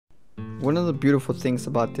One of the beautiful things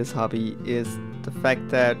about this hobby is the fact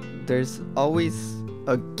that there's always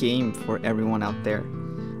a game for everyone out there.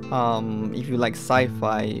 If you like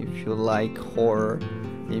sci-fi, if you like horror,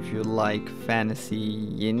 if you like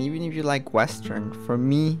fantasy, and even if you like western, for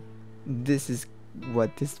me, this is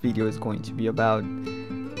what this video is going to be about.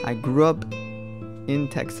 I grew up in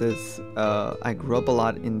Texas. I grew up a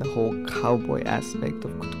lot in the whole cowboy aspect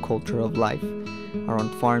of the culture of life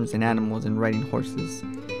around farms and animals and riding horses.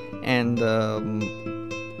 And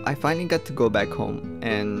I finally got to go back home,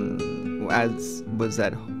 and as was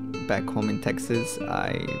at back home in Texas,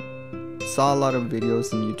 I saw a lot of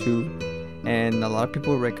videos on YouTube and a lot of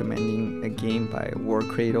people recommending a game by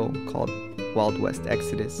warcradle called Wild West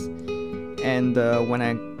Exodus. And when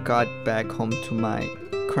I got back home to my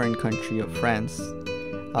current country of France,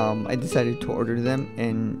 I decided to order them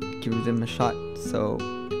and give them a shot. So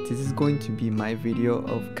this is going to be my video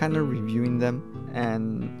of kind of reviewing them,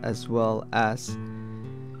 and as well as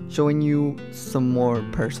showing you some more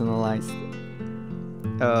personalized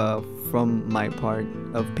from my part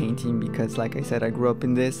of painting, because like I said, I grew up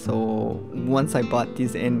in this. So once I bought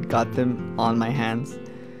these and got them on my hands,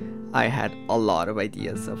 I had a lot of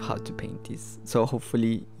ideas of how to paint these. So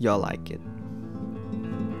hopefully y'all like it.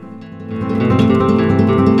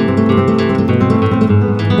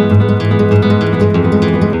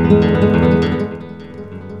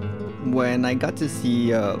 When I got to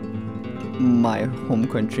see my home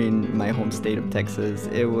country, in my home state of Texas,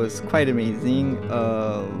 it was quite amazing.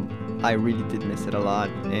 I really did miss it a lot,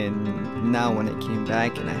 and now when I came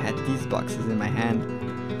back and I had these boxes in my hand,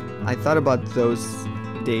 I thought about those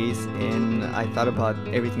days, and I thought about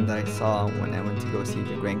everything that I saw when I went to go see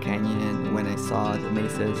the Grand Canyon, when I saw the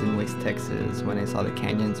mesas in West Texas, when I saw the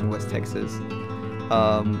canyons in West Texas.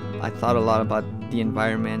 I thought a lot about the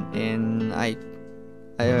environment, and I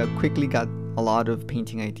quickly got a lot of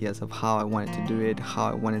painting ideas of how I wanted to do it, how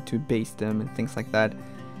I wanted to base them and things like that.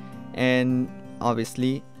 And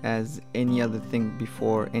obviously, as any other thing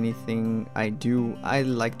before anything I do, I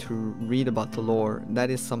like to read about the lore. That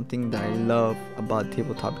is something that I love about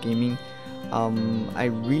tabletop gaming. I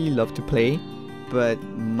really love to play, but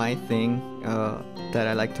my thing that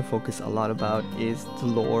I like to focus a lot about is the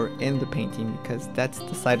lore and the painting, because that's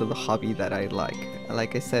the side of the hobby that I like.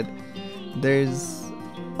 Like I said, there's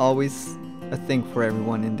always a thing for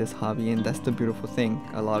everyone in this hobby, and that's the beautiful thing.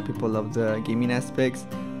 A lot of people love the gaming aspects,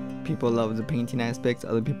 people love the painting aspects,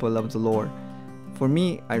 other people love the lore. For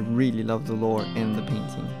me, I really love the lore and the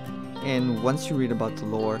painting. And once you read about the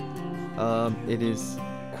lore, it is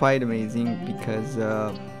quite amazing, because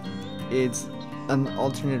it's an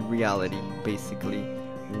alternate reality basically,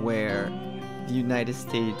 where the United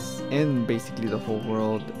States and basically the whole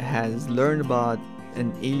world has learned about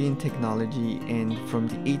an alien technology, and from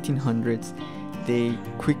the 1800s they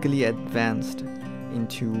quickly advanced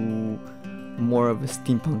into more of a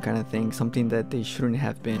steampunk kind of thing, something that they shouldn't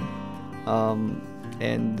have been.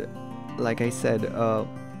 And like I said,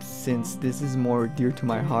 since this is more dear to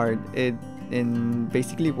my heart, it in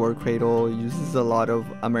basically warcradle uses a lot of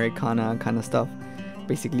Americana kind of stuff.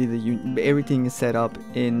 Basically everything is set up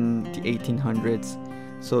in the 1800s,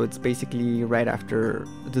 so it's basically right after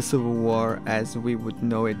the Civil War as we would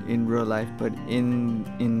know it in real life, but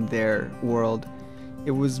in their world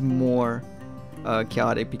it was more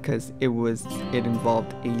chaotic, because it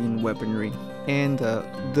involved alien weaponry. And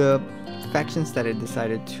the factions that I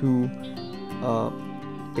decided to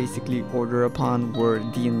basically order upon were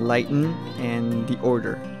the Enlightened and the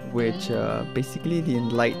Order, which basically the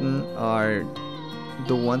Enlightened are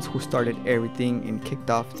the ones who started everything and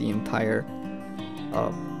kicked off the entire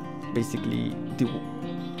basically the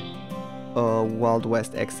Wild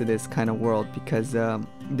West Exodus kind of world, because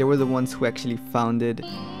they were the ones who actually founded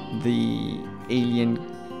the alien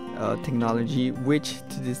technology, which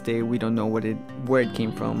to this day we don't know where it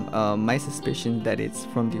came from. My suspicion that it's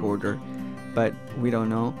from the Order, but we don't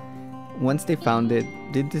know. Once they found it,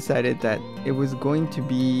 they decided that it was going to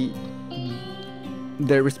be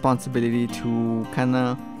their responsibility to kind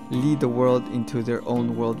of lead the world into their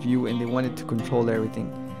own worldview, and they wanted to control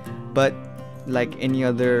everything. But like any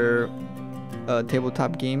other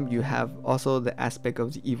tabletop game, you have also the aspect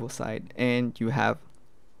of the evil side, and you have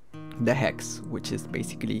the hex, which is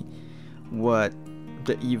basically what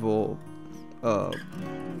the evil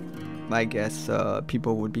I guess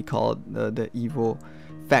people would be called, the evil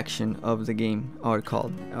faction of the game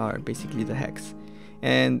are basically the hex.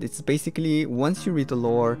 And it's basically, once you read the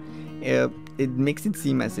lore, it makes it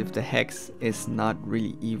seem as if the hex is not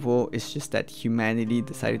really evil. It's just that humanity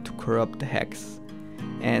decided to corrupt the hex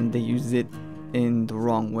and they used it in the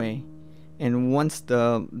wrong way. And once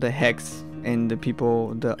the hex and the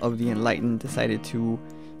people of the enlightened decided to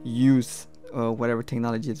use whatever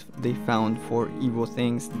technologies they found for evil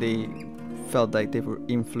things. They felt like they were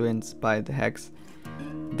influenced by the hex.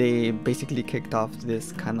 They basically kicked off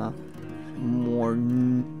this kind of more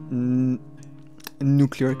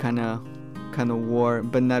nuclear kind of war,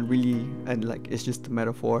 but not really. And like, it's just a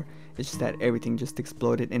metaphor. It's just that everything just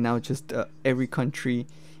exploded, and now just every country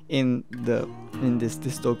in this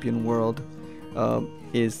dystopian world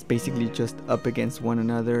is basically just up against one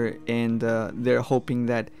another, and they're hoping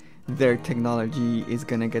that their technology is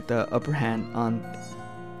gonna get the upper hand on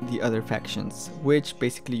the other factions. Which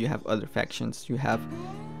basically, you have other factions. You have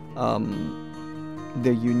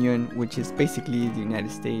the Union, which is basically the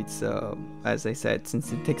United States. As I said,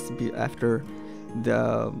 since it takes after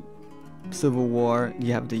the Civil War,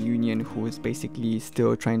 you have the Union, who is basically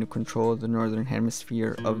still trying to control the northern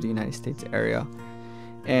hemisphere of the United States area.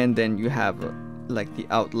 And then you have like the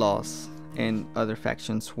Outlaws and other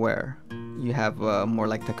factions, where you have more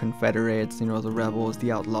like the Confederates, the rebels,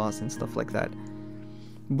 the Outlaws, and stuff like that,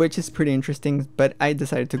 which is pretty interesting. But I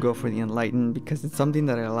decided to go for the Enlightened because it's something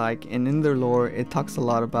that I like, and in their lore it talks a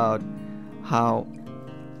lot about how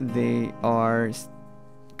they are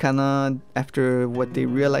kind of, after what they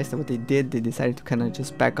realized that what they did, they decided to kind of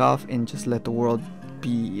just back off and just let the world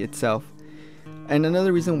be itself. And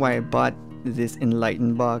another reason why I bought this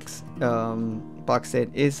Enlightened box set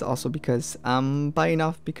is also because I'm buying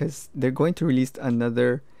off, because they're going to release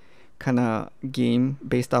another kind of game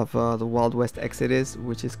based off the Wild West Exodus,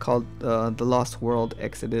 which is called the Lost World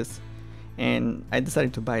Exodus. And I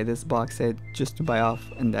decided to buy this box set just to buy off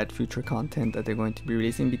in that future content that they're going to be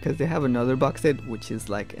releasing, because they have another box set which is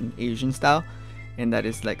like an Asian style, and that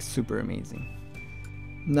is like super amazing.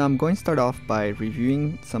 Now I'm going to start off by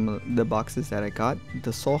reviewing some of the boxes that I got,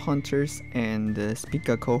 the Soul Hunters and the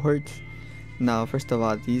Spica cohorts. Now first of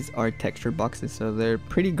all, these are textured boxes, so they're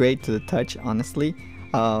pretty great to the touch, honestly.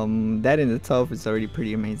 That in itself is already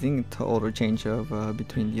pretty amazing, total change of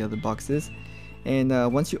between the other boxes. And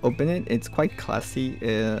once you open it, it's quite classy.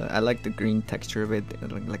 I like the green texture of it,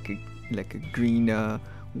 like a green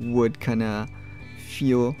wood kind of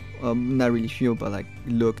feel, not really feel, but like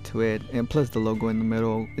look to it. And plus the logo in the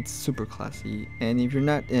middle, it's super classy. And if you're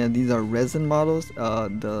not, these are resin models.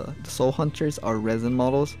 The Soul Hunters are resin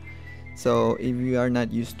models. So if you are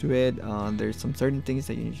not used to it, there's some certain things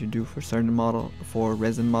that you need to do for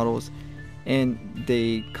resin models, and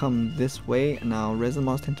they come this way. Now resin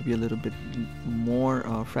models tend to be a little bit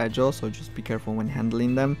more fragile, so just be careful when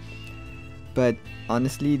handling them. But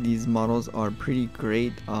honestly, these models are pretty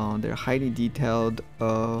great. They're highly detailed,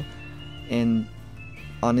 and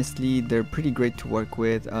honestly they're pretty great to work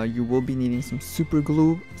with. You will be needing some super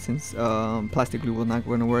glue, since plastic glue will not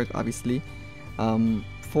going to work, obviously.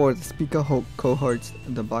 For the Spica cohorts,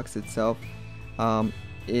 the box itself,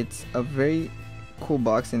 it's a very cool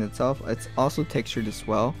box in itself. It's also textured as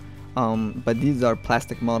well, but these are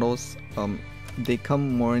plastic models. They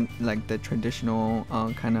come more in like the traditional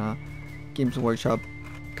kind of Games Workshop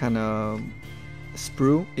kind of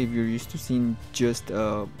sprue, if you're used to seeing just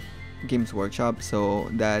Games Workshop. So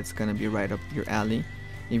that's gonna be right up your alley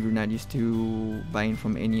if you're not used to buying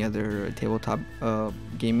from any other tabletop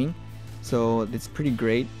gaming. So it's pretty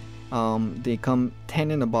great. They come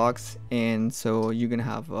 10 in a box, and so you're gonna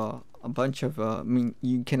have a bunch of I mean,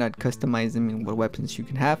 you cannot customize them in what weapons you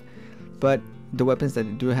can have, but the weapons that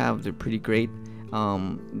they do have, they're pretty great.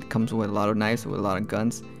 It comes with a lot of knives, with a lot of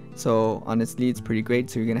guns, so honestly it's pretty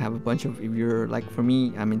great. So you're gonna have a bunch of, if you're like, for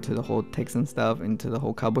me, I'm into the whole Texan stuff, into the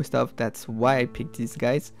whole cowboy stuff. That's why I picked these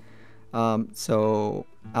guys. So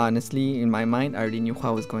honestly, in my mind, I already knew how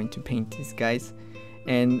I was going to paint these guys.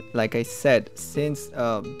 And like I said, since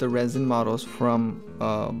the resin models from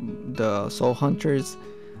the Soul Hunters,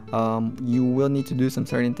 you will need to do some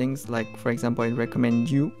certain things. Like, for example, I recommend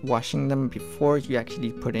you washing them before you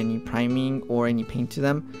actually put any priming or any paint to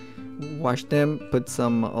them. Wash them, put a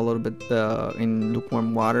little bit in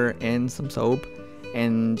lukewarm water and some soap,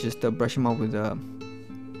 and just brush them off with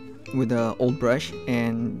a old brush,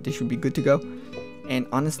 and they should be good to go. And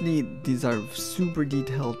honestly, these are super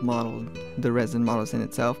detailed models, the resin models in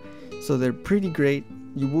itself, so they're pretty great.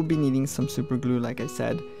 You will be needing some super glue, like I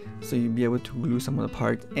said, so you'll be able to glue some of the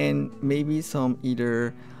parts, and maybe some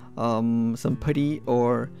either some putty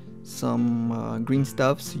or some green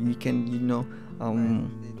stuff, so you can,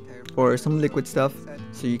 or some liquid stuff,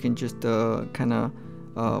 so you can just kind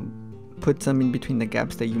of put some in between the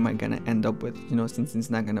gaps that you might gonna end up with, since it's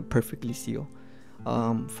not gonna perfectly seal.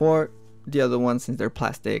 For the other ones, since they're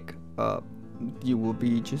plastic, you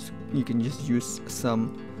can just use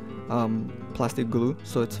some plastic glue,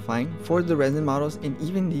 so it's fine. For the resin models, and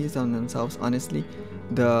even these on themselves, honestly,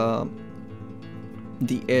 the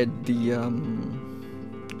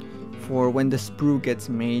for when the sprue gets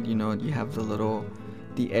made, you know, you have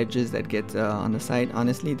the edges that get on the side.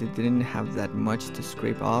 Honestly, they didn't have that much to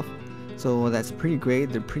scrape off, so that's pretty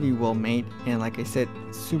great. They're pretty well made, and like I said,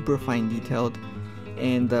 super fine detailed.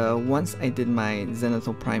 And once I did my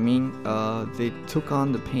zenithal priming, they took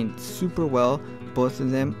on the paint super well, both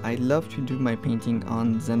of them. I love to do my painting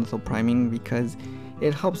on zenithal priming because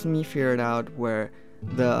it helps me figure it out where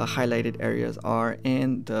the highlighted areas are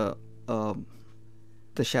and the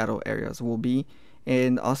shadow areas will be,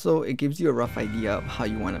 and also it gives you a rough idea of how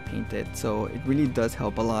you want to paint it, so it really does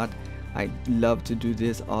help a lot. I love to do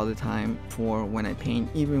this all the time for when I paint,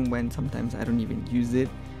 even when sometimes I don't even use it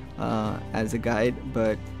as a guide,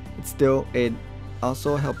 but it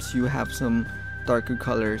also helps you have some darker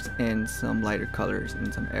colors and some lighter colors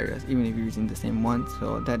in some areas, even if you're using the same one,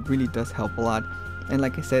 so that really does help a lot. And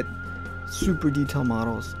like I said, super detailed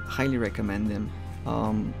models, highly recommend them.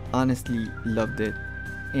 Honestly loved it.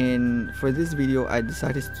 And for this video I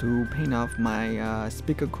decided to paint off my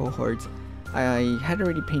spica cohorts. I had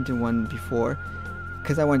already painted one before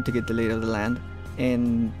because I wanted to get the lay of the land,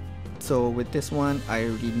 and so with this one I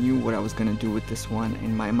already knew what I was gonna do with this one.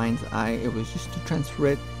 In my mind's eye, it was just to transfer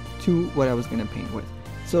it to what I was gonna paint with.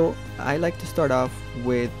 So I like to start off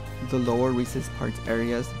with the lower recessed parts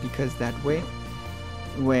areas, because that way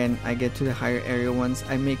when I get to the higher area ones,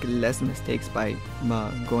 I make less mistakes by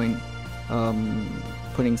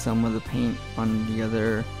putting some of the paint on the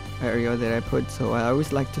other area that I put. So I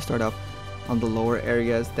always like to start off on the lower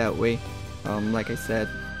areas, that way like I said,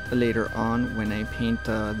 later on when I paint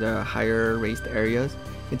the higher raised areas,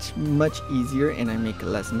 it's much easier and I make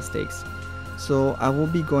less mistakes. So I will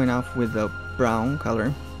be going off with a brown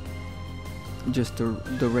color, just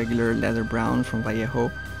the regular leather brown from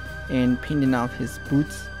Vallejo, and painting off his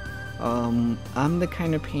boots. I'm the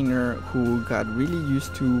kind of painter who got really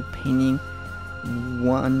used to painting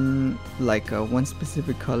one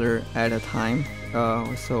specific color at a time.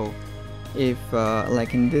 So if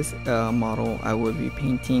like in this model, I will be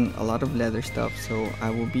painting a lot of leather stuff, so I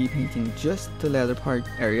will be painting just the leather part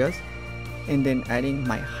areas and then adding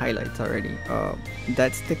my highlights already.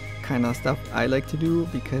 That's the kind of stuff I like to do,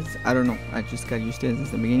 because I don't know, I just got used to it since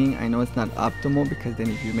the beginning. I know it's not optimal, because then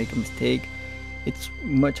if you make a mistake, it's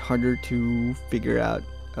much harder to figure out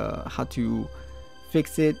how to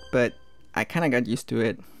fix it, but I kind of got used to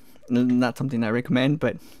it. Not something I recommend,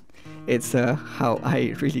 but it's how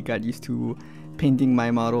I really got used to painting my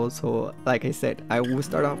models. So like I said, I will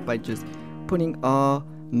start off by just putting all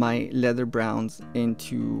my leather browns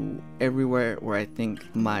into everywhere where I think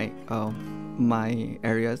my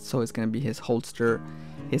areas. So it's gonna be his holster,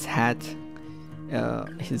 his hat,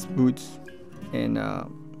 his boots, and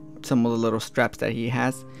some of the little straps that he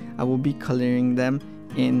has. I will be coloring them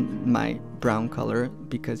in my brown color,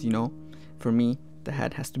 because, you know, for me the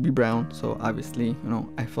hat has to be brown. So obviously, you know,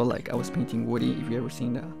 I felt like I was painting Woody. If you ever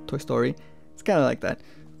seen Toy Story, it's kind of like that.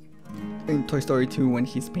 In Toy Story 2, when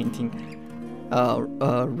he's painting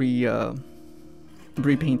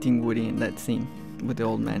repainting Woody in that scene with the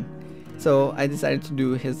old man. So I decided to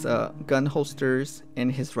do his gun holsters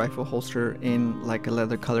and his rifle holster in like a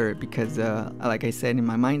leather color, because like I said, in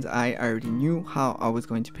my mind's eye, I already knew how I was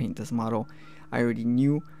going to paint this model. I already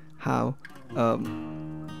knew how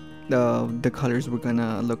the colors were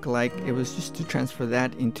gonna look like. It was just to transfer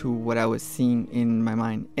that into what I was seeing in my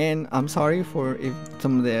mind. And I'm sorry for if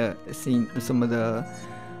some of the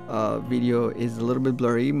video is a little bit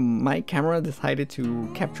blurry. My camera decided to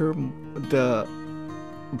capture the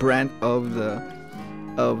brand of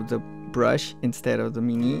the brush instead of the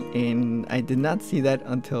mini, and I did not see that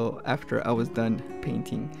until after I was done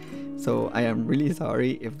painting. So I am really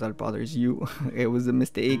sorry if that bothers you. It was a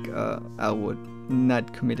mistake. I would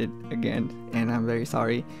not commit it again, and I'm very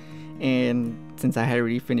sorry. And since I had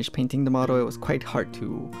already finished painting the model, it was quite hard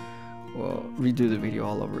to redo the video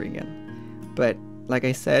all over again. But like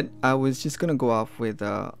I said, I was just gonna go off with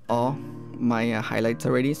all my highlights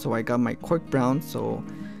already. So I got my cork brown, so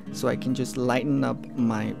I can just lighten up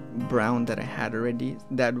my brown that I had already.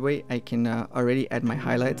 That way I can already add my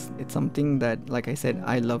highlights. It's something that, like I said,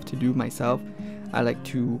 I love to do myself. I like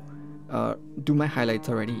to do my highlights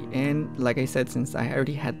already, and like I said, since I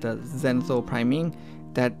already had the zenithal priming,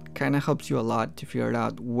 that kind of helps you a lot to figure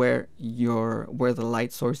out where the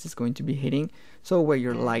light source is going to be hitting, so where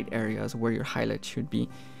your light areas, where your highlights should be.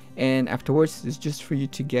 And afterwards, it's just for you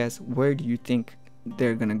to guess where do you think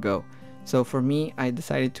they're gonna go. So for me, I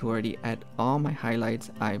decided to already add all my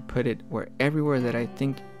highlights. I put it everywhere that I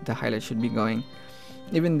think the highlight should be going.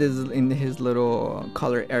 even this in his little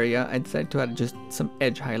color area, I decided to add just some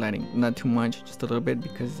edge highlighting, not too much, just a little bit,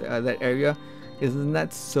 because that area is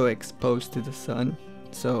not so exposed to the sun,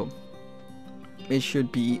 so it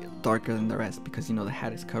should be darker than the rest, because you know the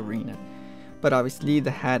hat is covering it. But obviously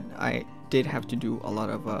the hat, I did have to do a lot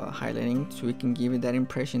of highlighting, so it can give it that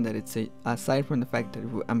impression that it's a, aside from the fact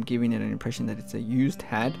that I'm giving it an impression that it's a used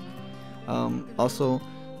hat, also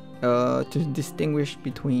to distinguish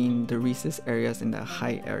between the recess areas and the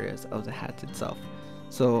high areas of the hat itself.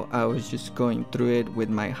 So I was just going through it with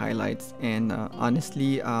my highlights, and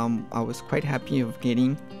honestly I was quite happy of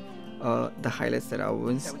getting the highlights that I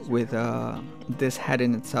was with this hat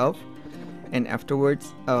in itself. And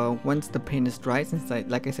afterwards, once the paint is dry, since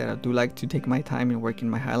like I said, I do like to take my time and work in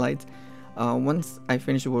my highlights, once I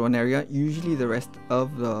finish with one area, usually the rest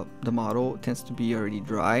of the model tends to be already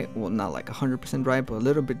dry. Well, not like 100% dry, but a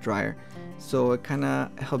little bit drier. So it kind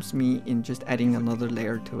of helps me in just adding another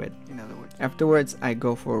layer to it. In other words, afterwards, I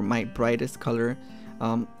go for my brightest color.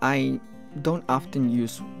 I don't often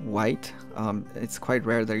use white. It's quite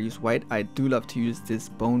rare that I use white. I do love to use this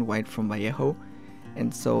bone white from Vallejo,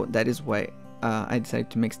 and so that is why I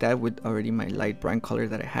decided to mix that with already my light brown color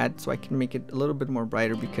that I had, so I can make it a little bit more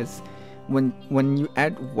brighter, because when you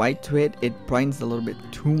add white to it, it brightens a little bit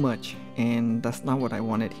too much, and that's not what I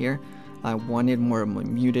wanted here. I wanted more of a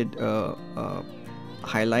muted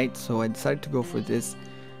highlight, so I decided to go for this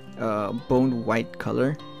bone white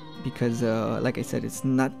color, because like I said, it's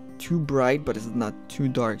not too bright but it's not too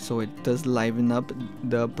dark, so it does liven up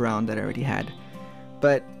the brown that I already had.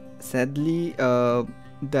 But sadly,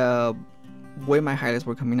 the way my highlights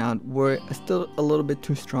were coming out were still a little bit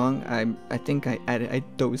too strong. I think I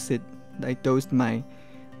dosed my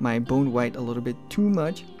bone white a little bit too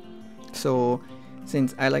much. So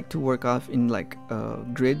since I like to work off in like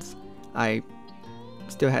grids, I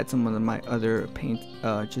still had some of my other paint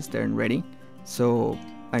just there and ready, so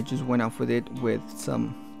I just went off with it with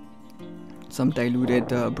some diluted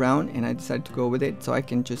brown, and I decided to go with it so I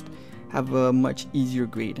can just have a much easier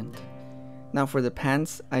gradient. Now for the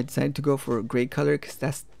pants, I decided to go for a gray color because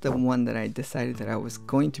that's the one that I decided that I was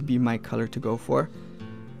going to be my color to go for.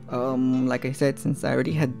 Like I said, since I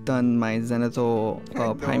already had done my zenithal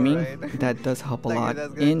priming, right? That does help a lot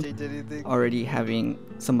in already having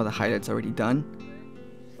some of the highlights already done,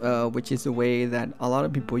 which is a way that a lot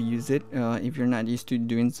of people use it. If you're not used to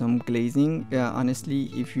doing some glazing,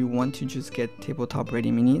 honestly, if you want to just get tabletop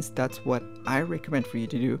ready minis, that's what I recommend for you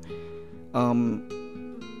to do.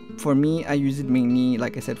 For me, I use it mainly,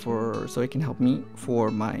 like I said, so it can help me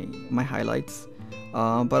for my highlights,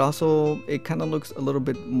 but also it kind of looks a little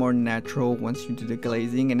bit more natural once you do the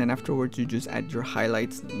glazing, and then afterwards you just add your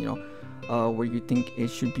highlights, you know, where you think it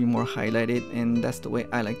should be more highlighted, and that's the way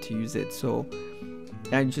I like to use it. So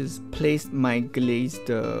I just placed my glazed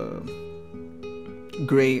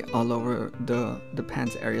gray all over the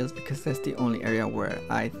pants areas, because that's the only area where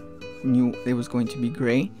I knew it was going to be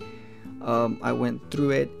gray. I went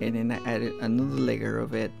through it and then I added another layer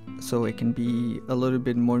of it so it can be a little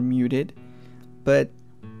bit more muted, but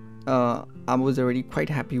I was already quite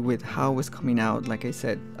happy with how it was coming out. Like I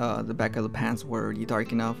said, the back of the pants were already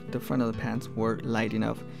dark enough, the front of the pants were light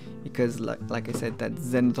enough, because like I said, that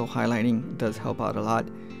zenithal highlighting does help out a lot.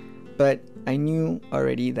 But I knew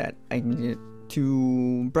already that I needed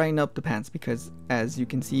to brighten up the pants, because as you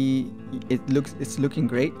can see, it's looking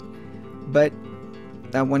great, but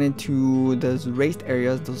I wanted to, those raised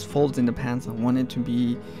areas, those folds in the pants, I wanted to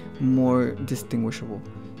be more distinguishable.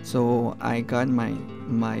 So I got my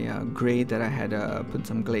gray that I had put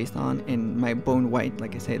some glaze on, and my bone white,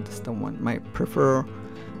 like I said, that's the one, my prefer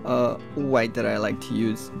white that I like to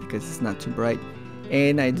use because it's not too bright.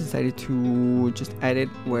 And I decided to just add it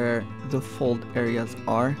where the fold areas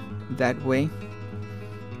are. That way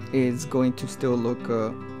it's going to still look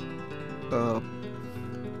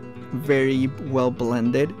very well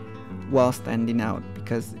blended while standing out,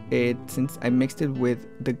 because since I mixed it with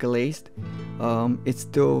the glazed, it's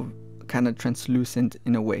still kind of translucent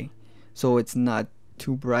in a way, so it's not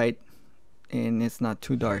too bright and it's not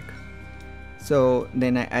too dark. So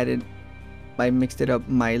then I mixed it up,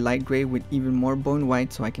 my light gray with even more bone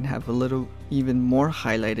white, so I can have a little even more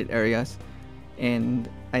highlighted areas, and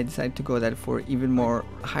I decided to go that for even more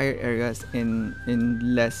higher areas in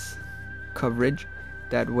less coverage.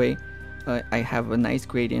 That way I have a nice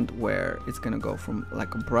gradient where it's gonna go from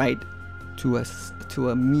like a bright to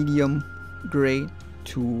a medium gray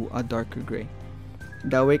to a darker gray.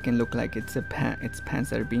 That way it can look like it's pants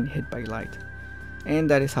that are being hit by light. And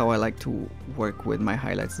that is how I like to work with my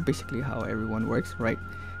highlights. It's basically how everyone works, right?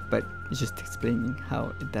 But it's just explaining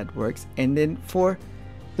how that works. And then for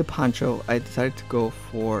the poncho, I decided to go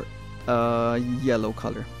for a yellow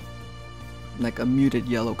color, like a muted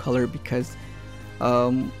yellow color, because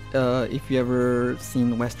if you ever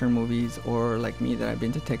seen Western movies, or like me that I've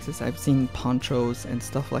been to Texas, I've seen ponchos and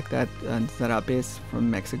stuff like that, and zarapes from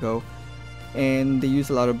Mexico, and they use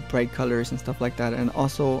a lot of bright colors and stuff like that. And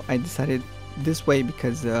also I decided this way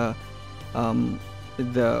because the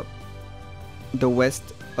west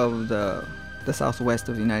of the southwest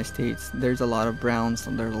of the United States, there's a lot of browns,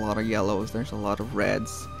 and there's a lot of yellows, there's a lot of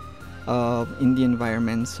reds in the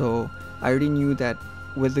environment. So I already knew that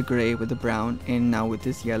with the gray, with the brown, and now with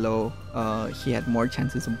this yellow, he had more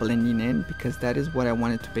chances of blending in, because that is what I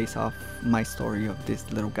wanted to base off my story of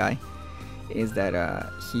this little guy, is that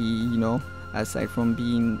he, you know, aside from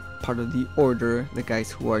being part of the Order, the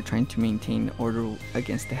guys who are trying to maintain order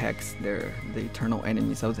against the Hex, they're the eternal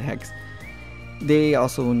enemies of the Hex, they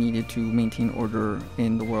also needed to maintain order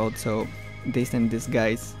in the world. So they send these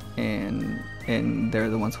guys, and they're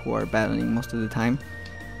the ones who are battling most of the time,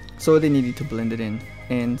 so they needed to blend it in.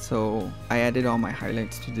 And so I added all my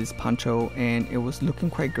highlights to this poncho, and it was looking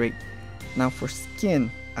quite great. Now for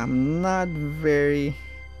skin, I'm not very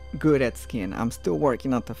good at skin. I'm still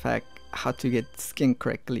working out the fact how to get skin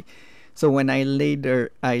correctly. So when I laid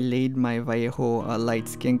my Vallejo light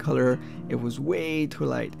skin color, it was way too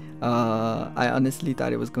light. I honestly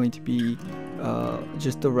thought it was going to be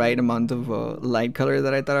just the right amount of light color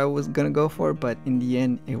that I thought I was gonna go for, but in the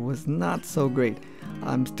end it was not so great.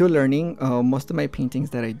 I'm still learning. Most of my paintings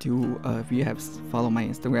that I do, if you have followed my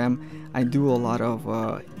Instagram, I do a lot of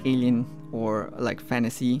alien or like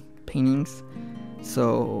fantasy paintings.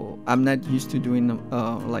 So I'm not used to doing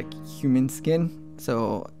like human skin,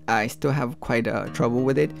 so I still have quite trouble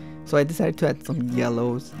with it. So I decided to add some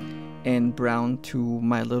yellows and brown to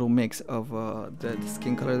my little mix of the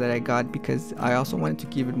skin color that I got, because I also wanted to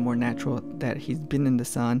give it more natural, that he's been in the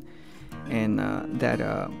sun, and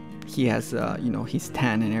that he has you know, he's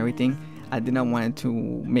tan and everything. I did not want to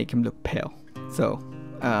make him look pale, so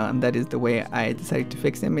that is the way I decided to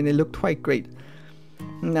fix him, and it looked quite great.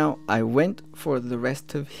 Now I went for the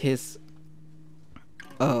rest of his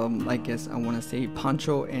I guess I want to say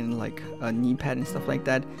poncho and like a knee pad and stuff like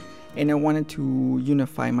that, and I wanted to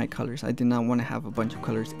unify my colors. I did not want to have a bunch of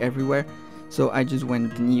colors everywhere, so I just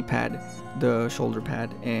went the knee pad, the shoulder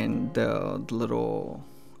pad, and the little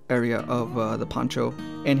area of the poncho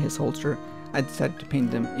and his holster. I decided to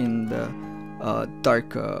paint them in the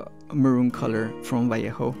dark maroon color from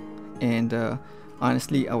Vallejo, and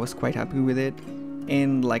honestly I was quite happy with it.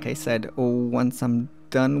 And like I said, once I'm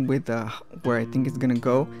done with where I think it's gonna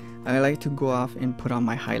go, I like to go off and put on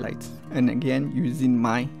my highlights. And again, using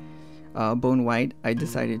my bone white, I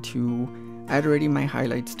decided to add already my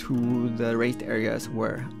highlights to the raised areas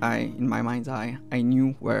where in my mind's eye, I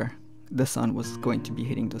knew where the sun was going to be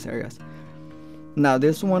hitting those areas. Now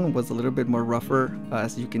this one was a little bit more rougher,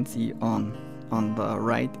 as you can see on the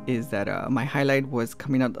right, is that my highlight was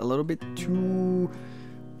coming out a little bit too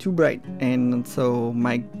bright, and so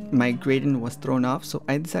my gradient was thrown off. So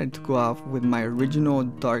I decided to go off with my original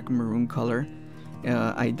dark maroon color.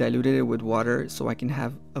 I diluted it with water so I can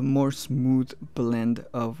have a more smooth blend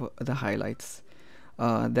of the highlights.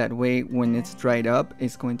 That way when it's dried up,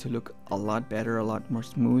 it's going to look a lot better, a lot more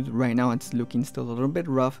smooth. Right now it's looking still a little bit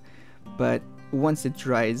rough, but once it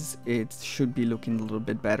dries it should be looking a little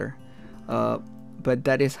bit better. But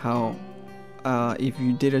that is how, if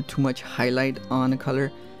you did too much highlight on a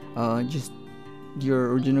color, just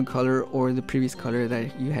your original color or the previous color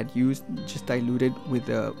that you had used, just dilute it with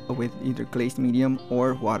either glazed medium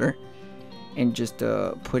or water, and just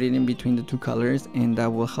put it in between the two colors, and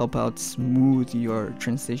that will help out smooth your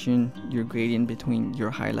transition, your gradient between your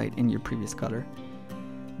highlight and your previous color.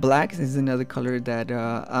 Black is another color that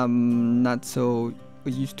I'm not so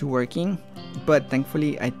used to working, but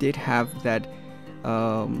thankfully I did have that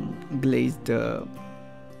glazed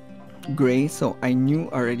gray, so I knew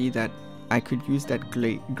already that I could use that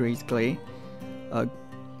glazed gray,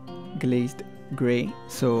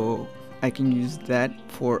 so I can use that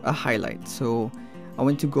for a highlight. So I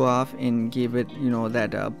went to go off and give it, you know,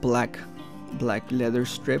 that black leather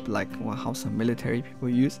strip, like how some military people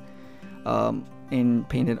use, and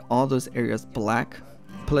painted all those areas black,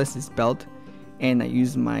 plus this belt, and I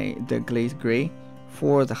used the glazed gray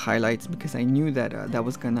for the highlights, because I knew that that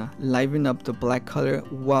was gonna liven up the black color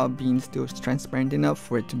while being still transparent enough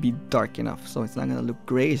for it to be dark enough. So it's not gonna look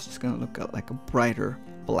gray, it's just gonna look like a brighter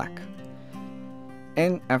black.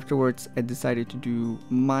 And afterwards I decided to do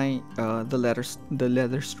my the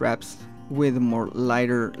leather straps with a more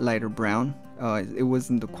lighter brown. It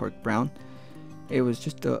wasn't the cork brown, It was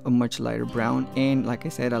just a much lighter brown, and like I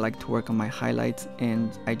said, I like to work on my highlights,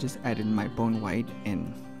 and I just added my bone white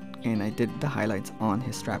and I did the highlights on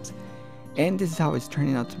his straps. And this is how it's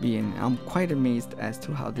turning out to be, and I'm quite amazed as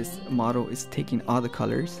to how this model is taking all the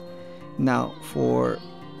colors. Now for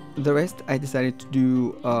the rest, I decided to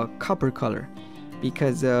do a copper color,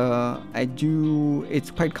 because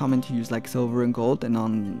it's quite common to use like silver and gold and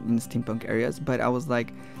in steampunk areas, but I was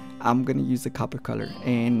like, I'm gonna use the copper color,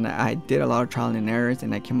 and I did a lot of trial and errors,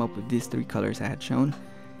 and I came up with these 3 colors I had shown,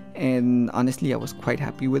 and honestly I was quite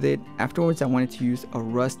happy with it. Afterwards I wanted to use a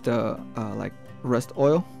rust like rust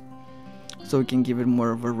oil, so it can give it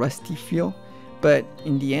more of a rusty feel, but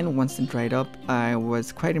in the end, once it dried up, I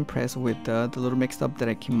was quite impressed with the little mix up that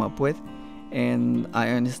I came up with, and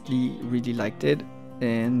I honestly really liked it.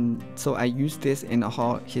 And so I used this in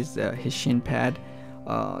his shin pad,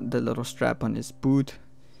 the little strap on his boot,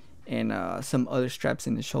 and some other straps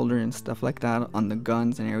in the shoulder and stuff like that on the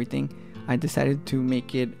guns and everything. I decided to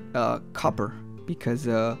make it copper because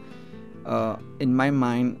in my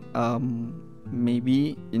mind,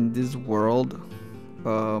 maybe in this world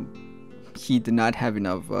he did not have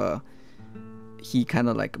enough, he kind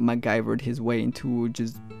of like MacGyvered his way into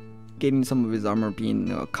just getting some of his armor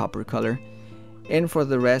being a copper color. And for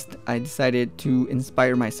the rest, I decided to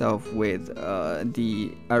inspire myself with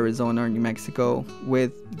the Arizona or New Mexico,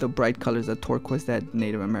 with the bright colors of turquoise that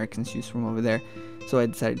Native Americans use from over there. So I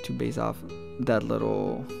decided to base off that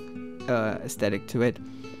little aesthetic to it.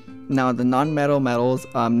 Now the non-metal metals,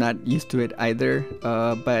 I'm not used to it either,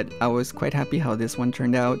 but I was quite happy how this one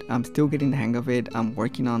turned out. I'm still getting the hang of it. I'm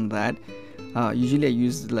working on that. Usually I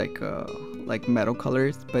use like metal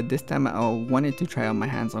colors, but this time I wanted to try out my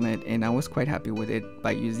hands on it, and I was quite happy with it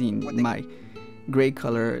by using my gray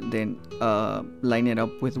color, then line it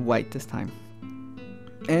up with white this time,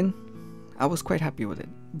 and I was quite happy with it.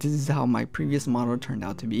 This is how my previous model turned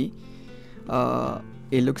out to be.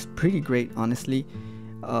 It looks pretty great, honestly.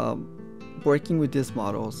 Working with these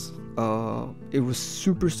models, it was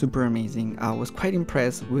super amazing. I was quite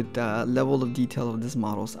impressed with the level of detail of these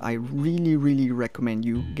models. I really recommend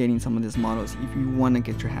you getting some of these models if you want to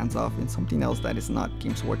get your hands off in something else that is not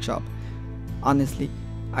Games Workshop. Honestly,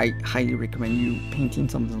 I highly recommend you painting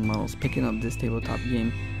some of these models, picking up this tabletop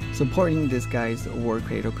game, supporting this guy's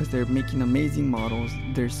warcradle, because they're making amazing models.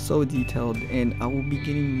 They're so detailed, and I will be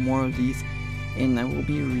getting more of these, and I will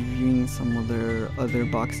be reviewing some of their other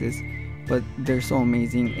boxes, but they're so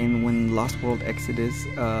amazing. And when Lost World Exodus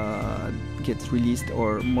gets released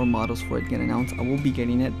or more models for it get announced, I will be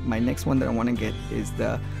getting it. My next one that I want to get is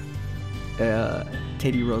the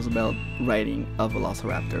Teddy Roosevelt riding a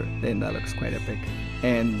Velociraptor, and that looks quite epic.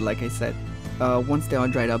 And like I said, once they all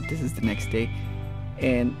dried up, this is the next day,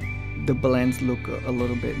 and the blends look a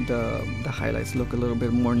little bit, the highlights look a little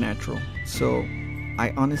bit more natural. So I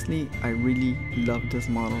really love these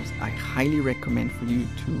models. I highly recommend for you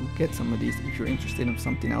to get some of these if you're interested in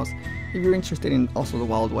something else. If you're interested in also the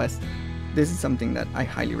Wild West, this is something that I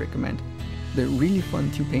highly recommend. They're really fun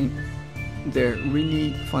to paint, they're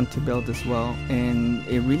really fun to build as well, and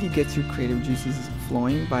it really gets your creative juices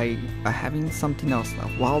flowing by having something else,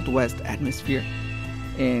 a Wild West atmosphere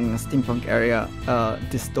in a steampunk area,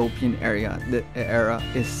 dystopian area. The era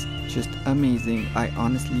is just amazing. I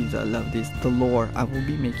honestly love this. The lore, I will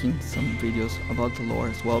be making some videos about the lore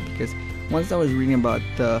as well, because once I was reading about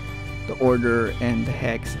the Order and the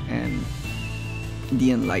Hex and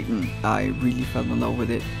the Enlightened, I really fell in love with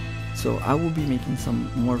it. So I will be making some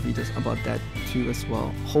more videos about that too as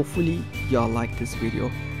well. Hopefully y'all like this video.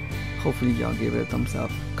 Hopefully y'all give it a thumbs up.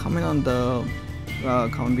 Comment on the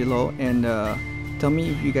comment below, and tell me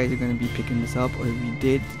if you guys are going to be picking this up, or if you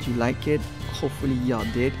did you like it. Hopefully y'all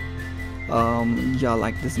did. Y'all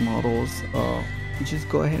like these models. Just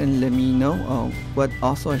go ahead and let me know what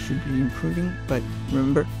also I should be improving. But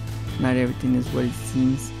remember, not everything is what it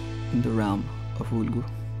seems in the realm of Ulgu.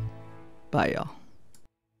 Bye y'all.